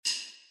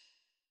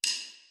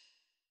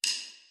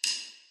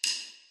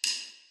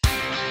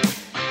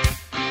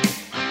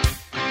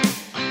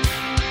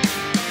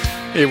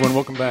Hey everyone,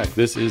 welcome back.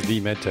 This is the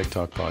MedTech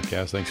Talk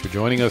podcast. Thanks for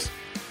joining us.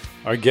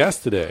 Our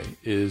guest today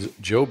is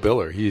Joe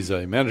Biller. He's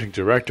a managing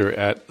director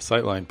at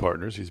Sightline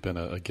Partners. He's been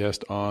a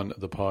guest on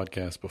the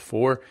podcast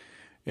before,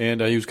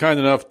 and he was kind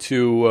enough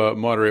to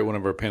moderate one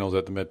of our panels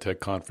at the MedTech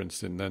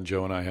conference. And then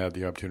Joe and I had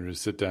the opportunity to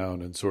sit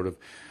down and sort of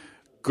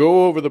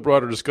go over the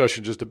broader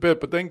discussion just a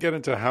bit, but then get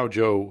into how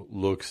Joe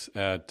looks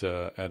at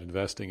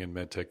investing in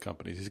MedTech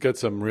companies. He's got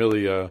some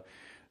really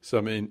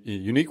some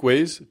unique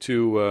ways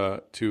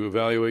to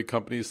evaluate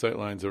companies.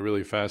 Sightline's a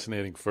really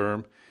fascinating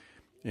firm,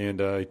 and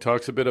he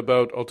talks a bit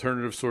about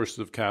alternative sources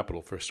of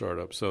capital for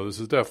startups. So this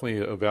is definitely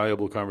a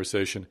valuable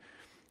conversation.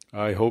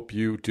 I hope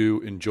you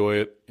do enjoy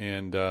it,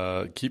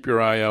 and keep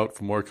your eye out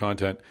for more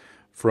content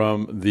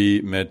from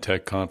the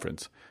MedTech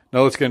conference.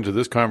 Now let's get into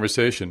this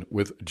conversation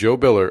with Joe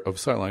Biller of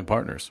Sightline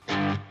Partners.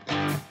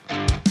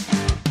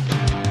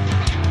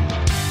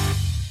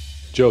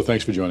 Joe,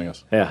 thanks for joining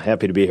us. Yeah,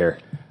 happy to be here.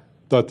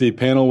 Thought the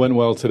panel went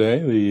well today,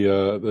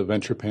 the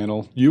venture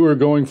panel. You were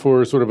going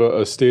for sort of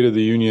a State of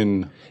the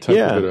Union type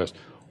of address.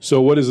 So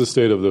what is the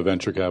state of the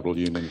venture capital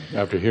union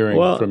after hearing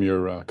from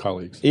your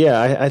colleagues?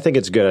 Yeah, I think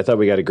it's good. I thought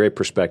we got a great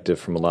perspective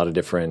from a lot of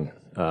different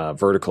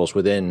verticals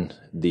within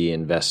the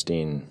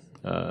investing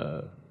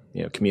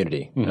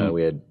community. Mm-hmm.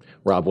 We had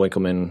Rob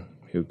Winkleman,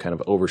 who kind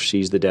of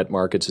oversees the debt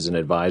markets as an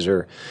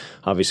advisor.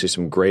 Obviously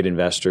some great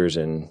investors,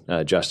 and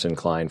Justin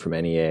Klein from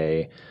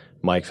NEA,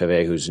 Mike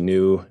Fave, who's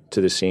new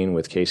to the scene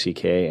with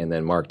KCK, and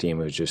then Mark Deem,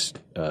 who's just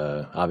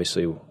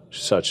obviously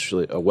such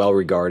a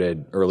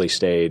well-regarded early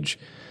stage,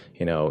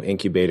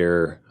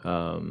 incubator,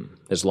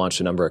 has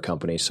launched a number of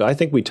companies. So I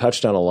think we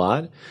touched on a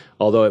lot,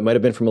 although it might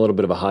have been from a little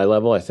bit of a high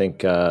level. I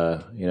think,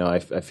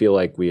 I feel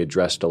like we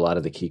addressed a lot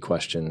of the key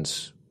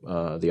questions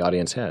the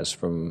audience has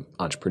from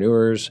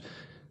entrepreneurs,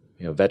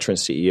 veteran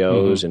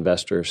CEOs,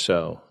 investors.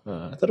 So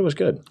I thought it was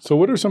good. So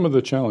what are some of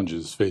the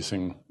challenges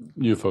facing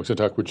you folks? I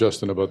talked with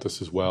Justin about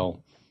this as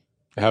well.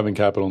 Having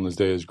capital in this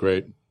day is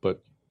great,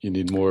 but you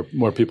need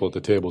more people at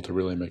the table to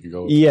really make it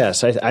go.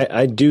 Yes,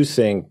 I do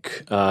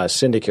think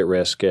syndicate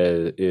risk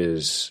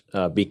is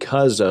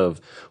because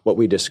of what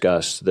we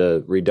discussed,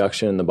 the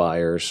reduction in the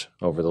buyers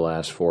over the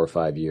last 4 or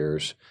 5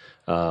 years.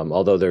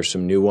 Although there's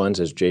some new ones,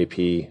 as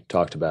JP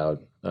talked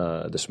about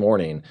this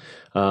morning,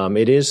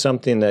 it is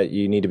something that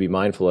you need to be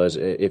mindful of.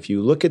 If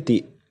you look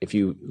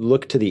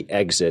to the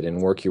exit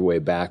and work your way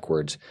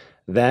backwards,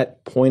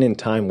 that point in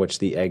time which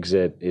the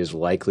exit is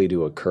likely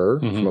to occur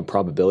from a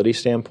probability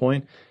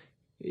standpoint,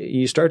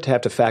 you start to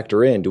have to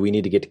factor in, do we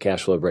need to get to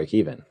cash flow break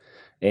even?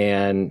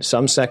 And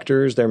some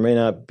sectors, there may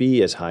not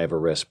be as high of a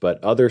risk,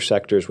 but other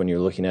sectors, when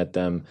you're looking at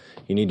them,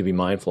 you need to be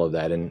mindful of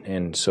that.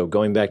 And so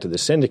going back to the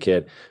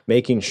syndicate,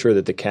 making sure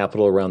that the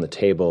capital around the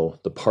table,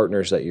 the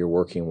partners that you're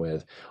working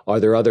with, are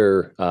there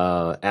other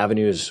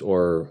avenues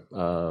or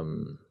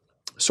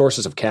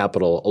sources of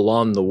capital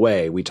along the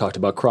way? We talked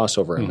about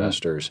crossover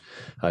investors.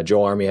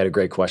 Joe Army had a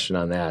great question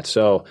on that.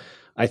 So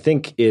I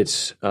think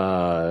it's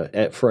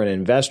for an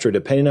investor,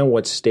 depending on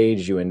what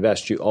stage you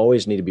invest, you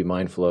always need to be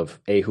mindful of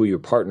who your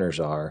partners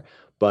are,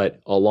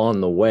 but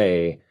along the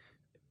way,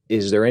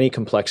 is there any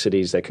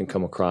complexities that can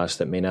come across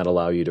that may not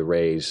allow you to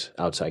raise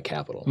outside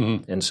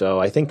capital? And so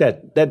I think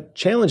that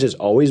challenge has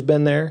always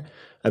been there.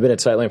 I've been at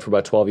Sightline for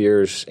about 12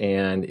 years,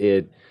 and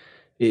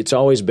it's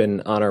always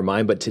been on our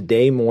mind, but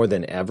today more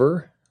than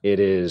ever, it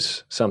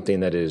is something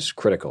that is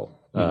critical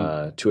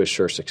to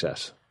assure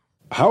success.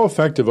 How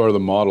effective are the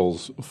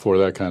models for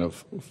that kind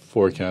of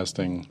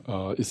forecasting?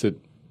 Is it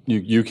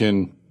you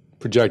can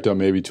project out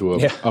maybe to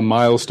a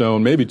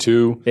milestone, maybe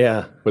two,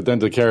 but then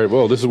to carry,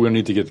 this is where we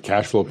need to get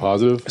cash flow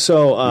positive?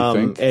 So,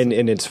 and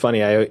it's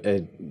funny,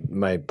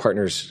 my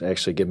partners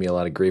actually give me a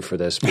lot of grief for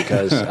this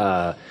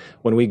because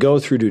when we go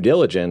through due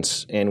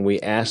diligence and we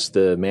ask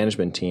the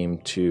management team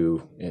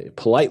to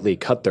politely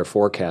cut their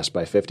forecast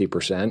by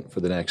 50%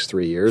 for the next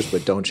 3 years,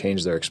 but don't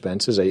change their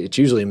expenses, it's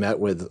usually met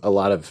with a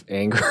lot of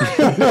anger.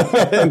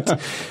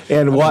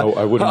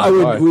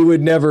 We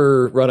would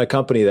never run a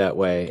company that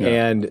way.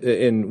 Yeah.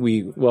 And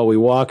we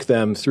walk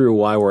them through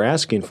why we're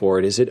asking for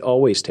it. It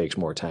always takes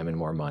more time and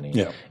more money.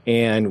 Yeah.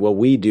 And what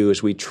we do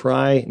is we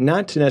try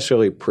not to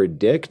necessarily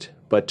predict,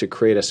 but to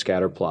create a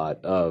scatter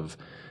plot of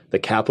the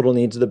capital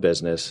needs of the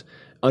business,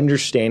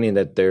 understanding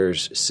that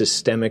there's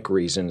systemic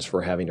reasons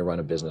for having to run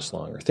a business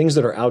longer, things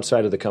that are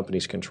outside of the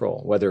company's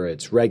control, whether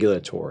it's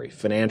regulatory,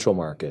 financial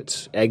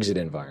markets, exit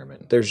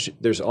environment.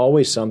 There's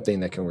always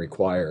something that can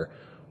require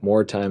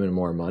more time and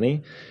more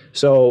money.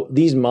 So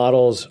these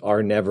models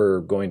are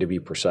never going to be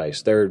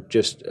precise. They're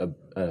just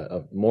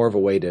a more of a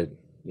way to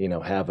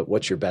have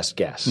what's your best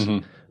guess.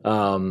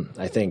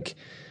 I think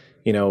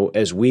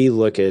as we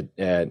look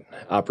at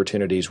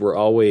opportunities, we're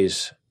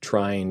always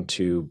trying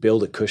to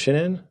build a cushion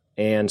in.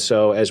 And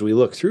so as we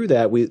look through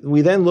that,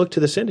 we then look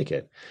to the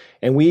syndicate.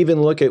 And we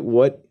even look at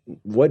what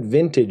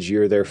vintage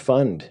year their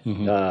fund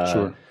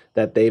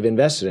that they've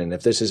invested in.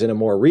 If this is in a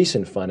more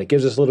recent fund, it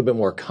gives us a little bit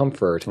more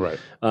comfort. Right.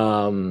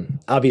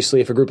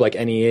 Obviously, if a group like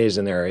NEA is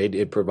in there,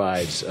 it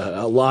provides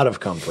a lot of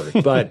comfort.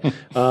 But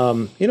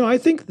I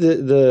think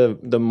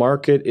the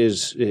market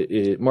is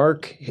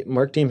Mark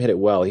Deem hit it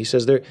well. He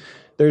says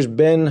there's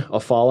been a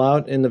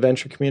fallout in the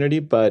venture community,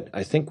 but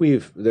I think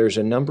there's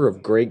a number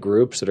of great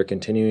groups that are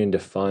continuing to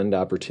fund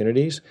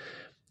opportunities,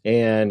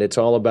 and it's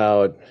all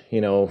about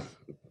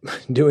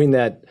doing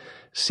that.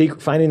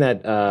 Finding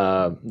that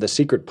the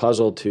secret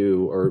puzzle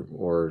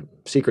or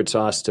secret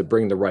sauce to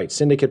bring the right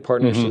syndicate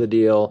partners to the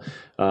deal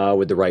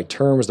with the right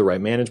terms, the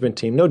right management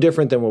team. No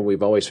different than what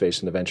we've always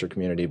faced in the venture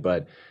community,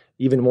 but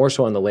even more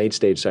so on the late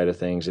stage side of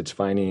things, it's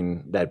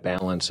finding that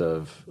balance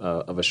of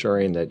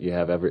assuring that you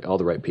have all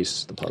the right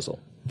pieces of the puzzle.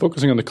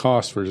 Focusing on the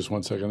cost for just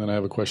 1 second, then I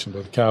have a question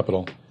about the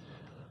capital.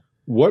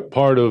 What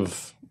part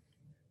of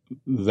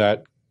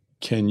that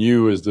can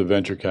you, as the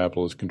venture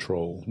capitalist,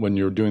 control when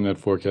you're doing that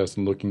forecast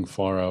and looking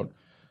far out?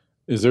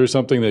 Is there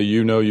something that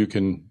you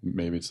can,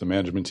 maybe it's the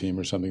management team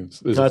or something,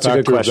 is that's a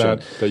good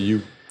question. That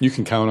you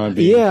can count on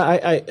being? Yeah,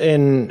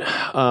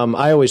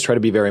 I always try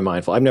to be very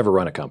mindful. I've never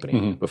run a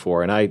company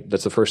before, and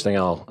that's the first thing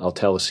I'll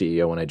tell a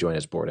CEO when I join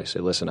his board. I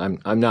say, listen,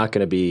 I'm not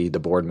going to be the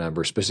board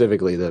member,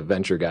 specifically the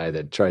venture guy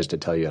that tries to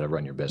tell you how to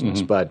run your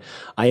business, but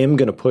I am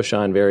going to push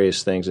on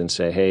various things and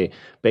say, hey,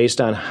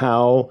 based on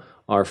how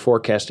our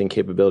forecasting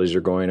capabilities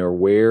are going, or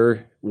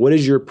what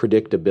is your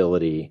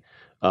predictability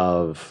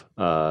of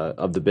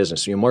the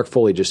business? Mark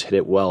Foley just hit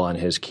it well on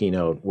his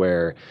keynote,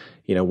 where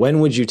when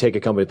would you take a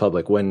company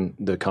public? When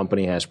the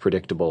company has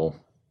predictable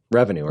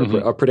revenue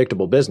or a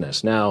predictable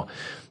business. Now,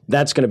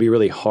 that's going to be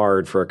really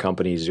hard for a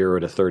company 0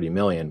 to 30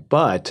 million.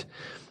 But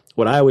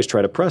what I always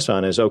try to press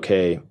on is,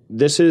 okay,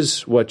 this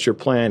is what your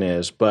plan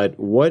is, but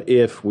what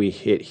if we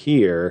hit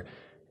here?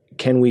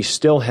 Can we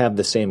still have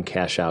the same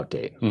cash out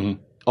date?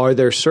 Are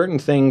there certain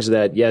things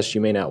that, yes,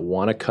 you may not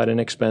want to cut in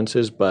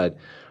expenses, but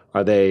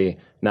are they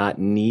not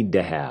need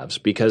to haves?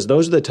 Because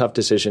those are the tough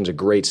decisions a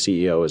great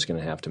CEO is going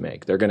to have to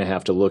make. They're going to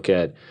have to look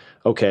at,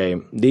 okay,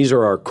 these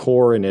are our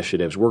core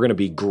initiatives. We're going to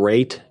be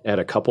great at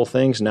a couple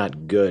things,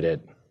 not good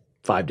at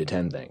 5 to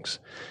 10 things.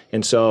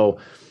 And so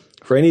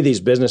for any of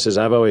these businesses,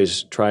 I've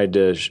always tried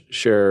to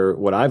share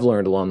what I've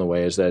learned along the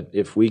way is that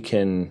if we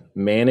can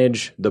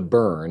manage the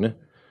burn,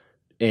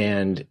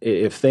 and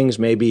if things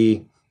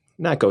maybe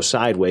not go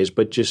sideways,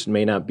 but just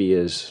may not be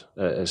as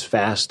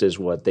fast as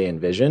what they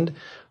envisioned,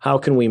 how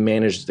can we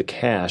manage the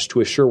cash to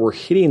assure we're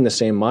hitting the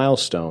same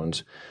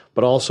milestones,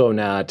 but also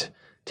not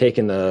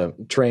taking the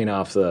train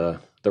off the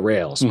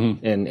rails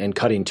and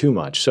cutting too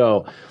much?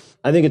 So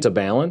I think it's a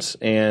balance,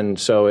 and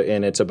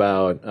it's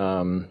about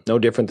no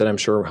different than I'm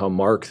sure how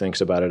Mark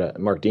thinks about it.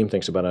 Mark Deem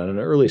thinks about it on an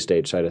early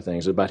stage side of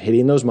things, about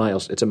hitting those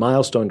milestones. It's a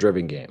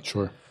milestone-driven game.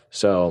 Sure.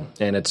 So,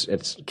 and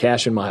it's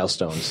cash and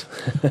milestones.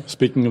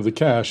 Speaking of the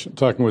cash,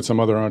 talking with some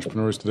other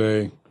entrepreneurs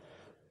today,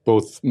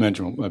 both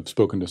mentioned, I've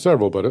spoken to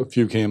several, but a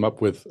few came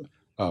up with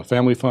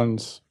family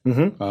funds,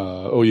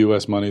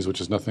 OUS monies, which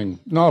is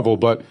nothing novel.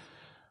 But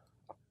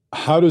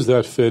how does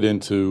that fit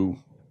into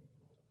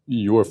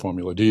your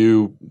formula? Do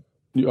you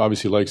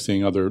obviously like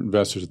seeing other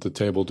investors at the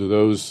table? Do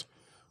those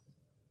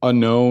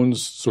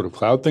unknowns sort of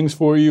cloud things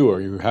for you, or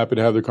are you happy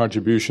to have their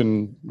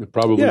contribution? It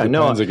probably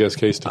depends, I guess,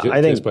 case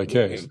by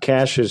case.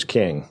 Cash is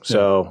king.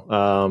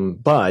 So,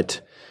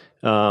 but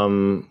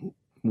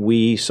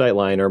we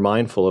Sightline are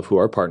mindful of who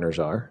our partners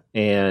are,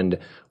 and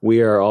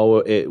we are all.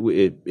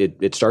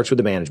 It starts with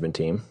the management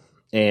team,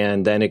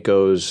 and then it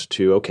goes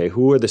to, okay,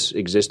 who are the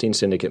existing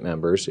syndicate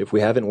members? If we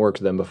haven't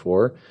worked with them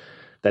before,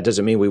 that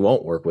doesn't mean we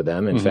won't work with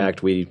them. In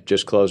fact, we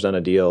just closed on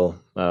a deal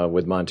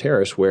with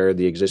Monteris where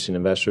the existing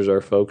investors are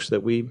folks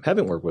that we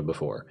haven't worked with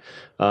before.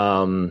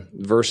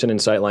 Versant and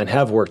Sightline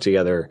have worked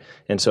together,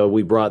 and so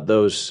we brought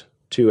those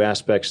two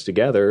aspects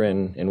together.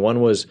 And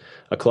one was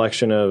a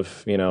collection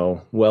of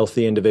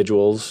wealthy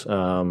individuals.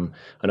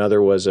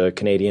 Another was a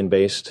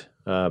Canadian-based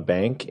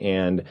bank,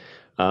 and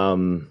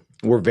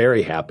we're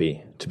very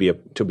happy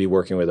to be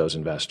working with those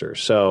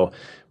investors. So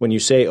when you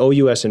say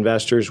OUS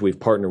investors, we've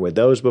partnered with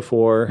those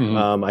before.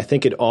 I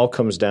think it all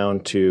comes down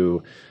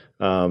to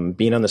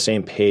being on the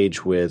same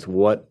page with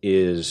what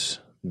is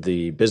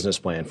the business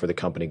plan for the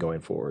company going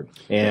forward,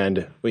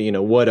 and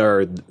what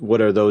are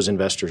those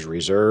investors'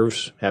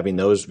 reserves? Having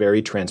those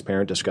very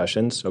transparent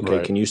discussions. Okay,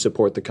 right. Can you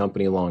support the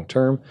company long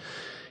term?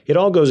 It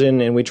all goes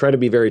in, and we try to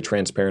be very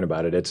transparent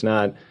about it. It's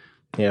not.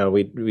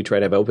 We try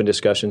to have open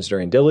discussions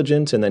during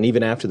diligence, and then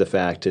even after the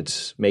fact,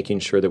 it's making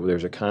sure that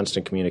there's a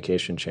constant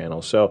communication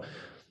channel. So,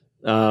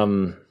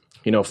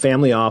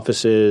 family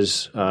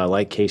offices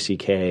like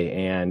KCK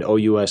and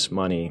OUS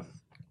Money,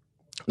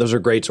 those are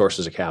great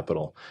sources of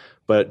capital.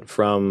 But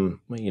from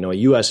a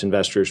U.S.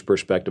 investor's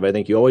perspective, I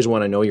think you always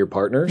want to know your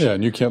partners. Yeah,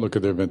 and you can't look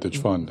at their vintage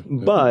fund.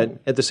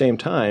 But at the same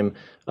time,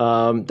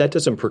 that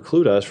doesn't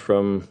preclude us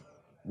from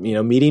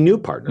meeting new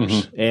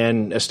partners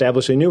and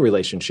establishing new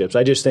relationships.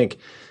 I just think.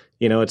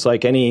 It's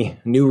like any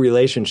new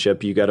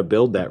relationship, you got to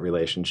build that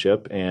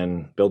relationship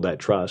and build that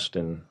trust,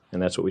 and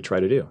that's what we try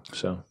to do.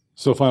 So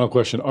So final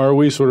question, are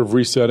we sort of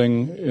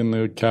resetting in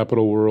the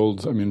capital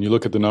world? I mean, you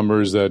look at the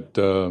numbers that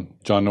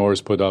John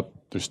Norris put up,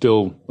 there's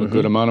still a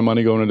good amount of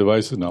money going to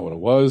devices, not what it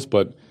was,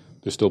 but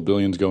there's still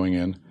billions going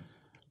in.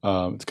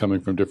 It's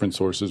coming from different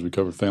sources. We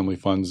covered family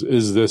funds.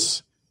 Is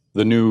this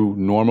the new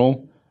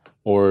normal,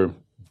 or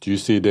do you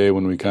see a day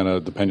when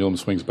the pendulum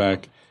swings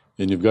back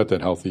and you've got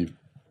that healthy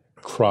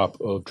crop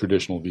of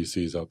traditional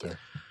VCs out there?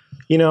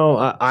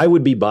 I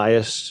would be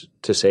biased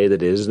to say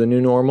that it is the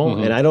new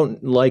normal, and I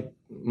don't like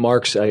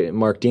Mark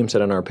Deem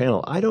said on our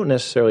panel, I don't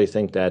necessarily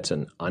think that's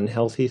an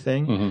unhealthy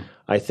thing.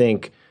 I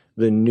think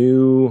the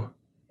new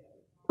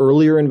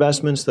earlier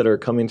investments that are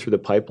coming through the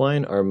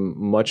pipeline are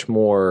much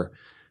more,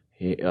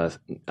 I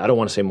don't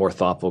want to say more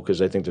thoughtful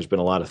because I think there's been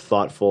a lot of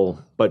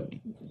thoughtful, but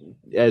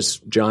as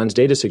John's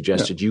data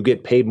suggested, you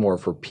get paid more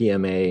for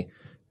PMA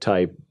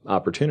type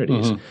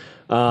opportunities.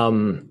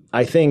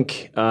 I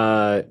think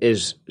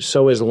as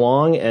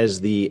long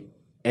as the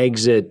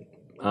exit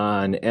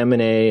on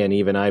M&A and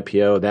even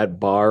IPO, that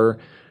bar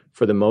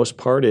for the most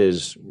part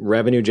is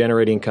revenue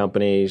generating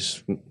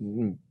companies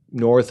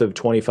north of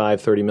 $25,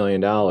 $30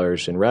 million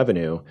in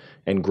revenue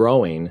and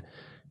growing.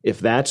 If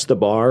that's the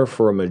bar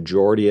for a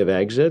majority of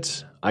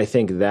exits, I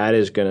think that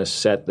is going to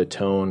set the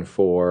tone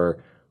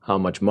for how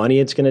much money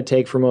it's going to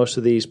take for most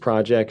of these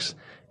projects,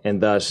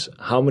 and thus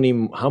how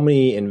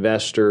many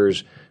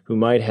investors who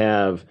might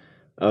have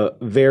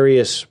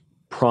various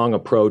prong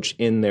approach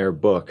in their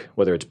book,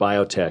 whether it's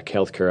biotech,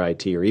 healthcare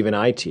IT, or even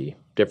IT,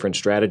 different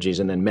strategies,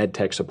 and then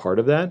medtech's a part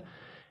of that.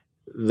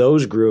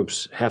 Those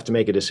groups have to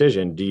make a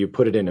decision. Do you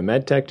put it into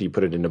medtech? Do you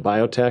put it into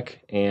biotech?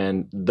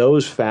 And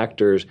those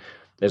factors,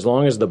 as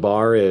long as the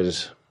bar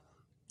is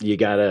you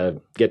got to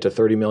get to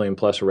 30 million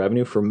plus of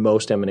revenue for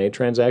most M&A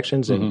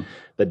transactions, and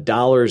the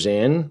dollars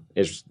in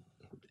is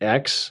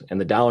X and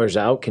the dollars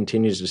out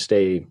continues to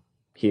stay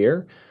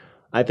here,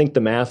 I think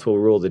the math will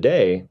rule the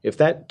day. If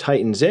that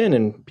tightens in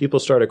and people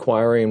start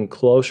acquiring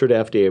closer to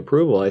FDA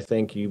approval, I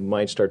think you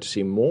might start to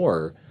see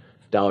more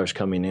dollars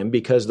coming in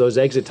because those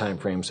exit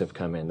timeframes have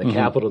come in, the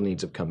capital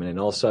needs have come in, and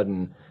all of a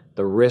sudden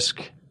the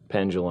risk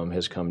pendulum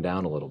has come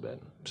down a little bit.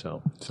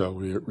 So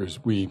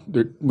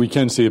we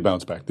can see a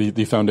bounce back.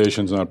 The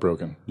foundation's not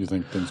broken. You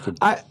think things could?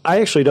 I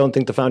actually don't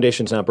think the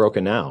foundation's not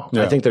broken now.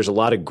 Yeah. I think there's a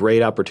lot of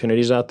great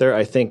opportunities out there.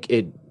 I think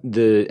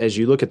as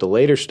you look at the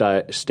later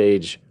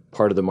stage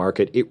part of the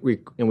market,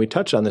 and we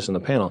touched on this in the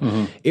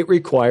panel, it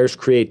requires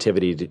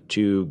creativity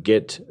to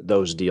get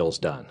those deals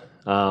done.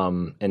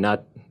 And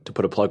not to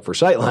put a plug for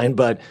Sightline,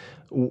 but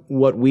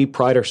what we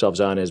pride ourselves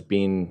on is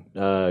being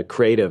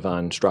creative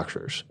on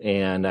structures.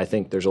 And I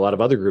think there's a lot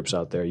of other groups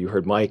out there. You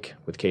heard Mike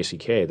with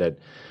KCK that,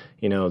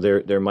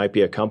 there might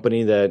be a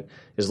company that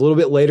is a little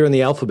bit later in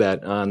the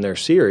alphabet on their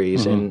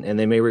series, and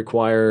they may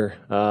require,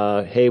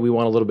 hey, we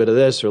want a little bit of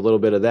this or a little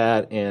bit of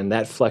that, and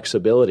that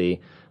flexibility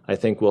I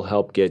think will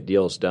help get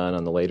deals done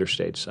on the later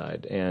stage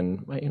side.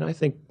 And I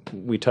think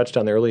we touched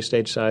on the early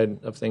stage side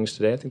of things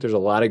today. I think there's a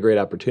lot of great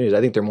opportunities.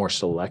 I think they're more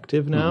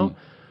selective now,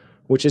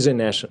 which isn't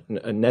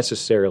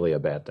necessarily a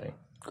bad thing.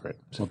 Great.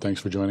 Well,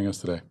 thanks for joining us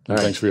today. And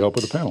thanks for your help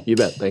with the panel. You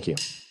bet. Thank you.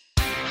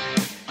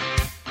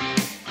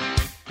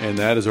 And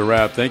that is a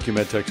wrap. Thank you,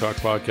 MedTech Talk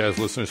Podcast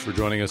listeners, for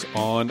joining us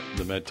on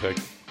the MedTech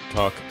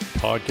Talk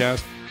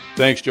Podcast.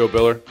 Thanks, Joe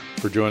Biller,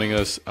 for joining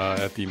us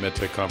at the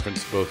MedTech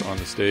Conference, both on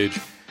the stage,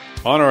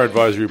 on our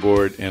advisory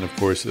board, and, of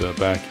course,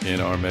 back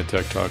in our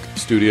MedTech Talk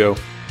studio.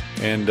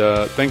 And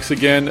thanks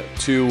again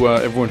to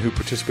everyone who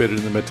participated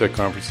in the MedTech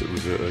Conference. It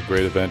was a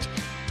great event.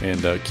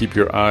 And keep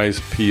your eyes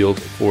peeled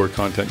for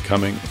content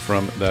coming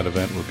from that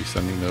event. We'll be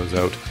sending those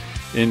out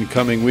in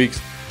coming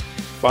weeks.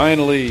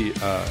 Finally,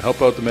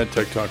 help out the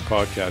MedTech Talk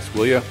Podcast,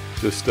 will you?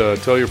 Just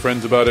tell your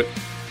friends about it.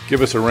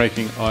 Give us a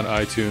ranking on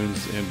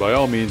iTunes. And by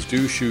all means,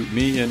 do shoot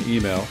me an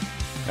email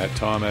at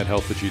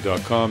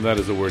tom@healthag.com. That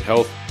is the word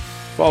health,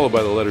 followed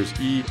by the letters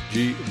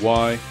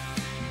EGY.com.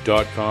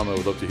 I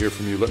would love to hear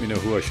from you. Let me know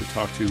who I should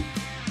talk to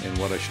and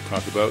what I should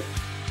talk about.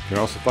 You can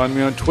also find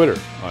me on Twitter.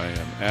 I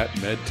am at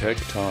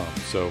MedTechTom.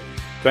 So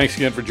thanks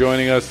again for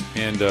joining us,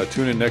 and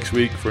tune in next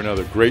week for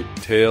another great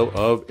tale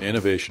of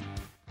innovation.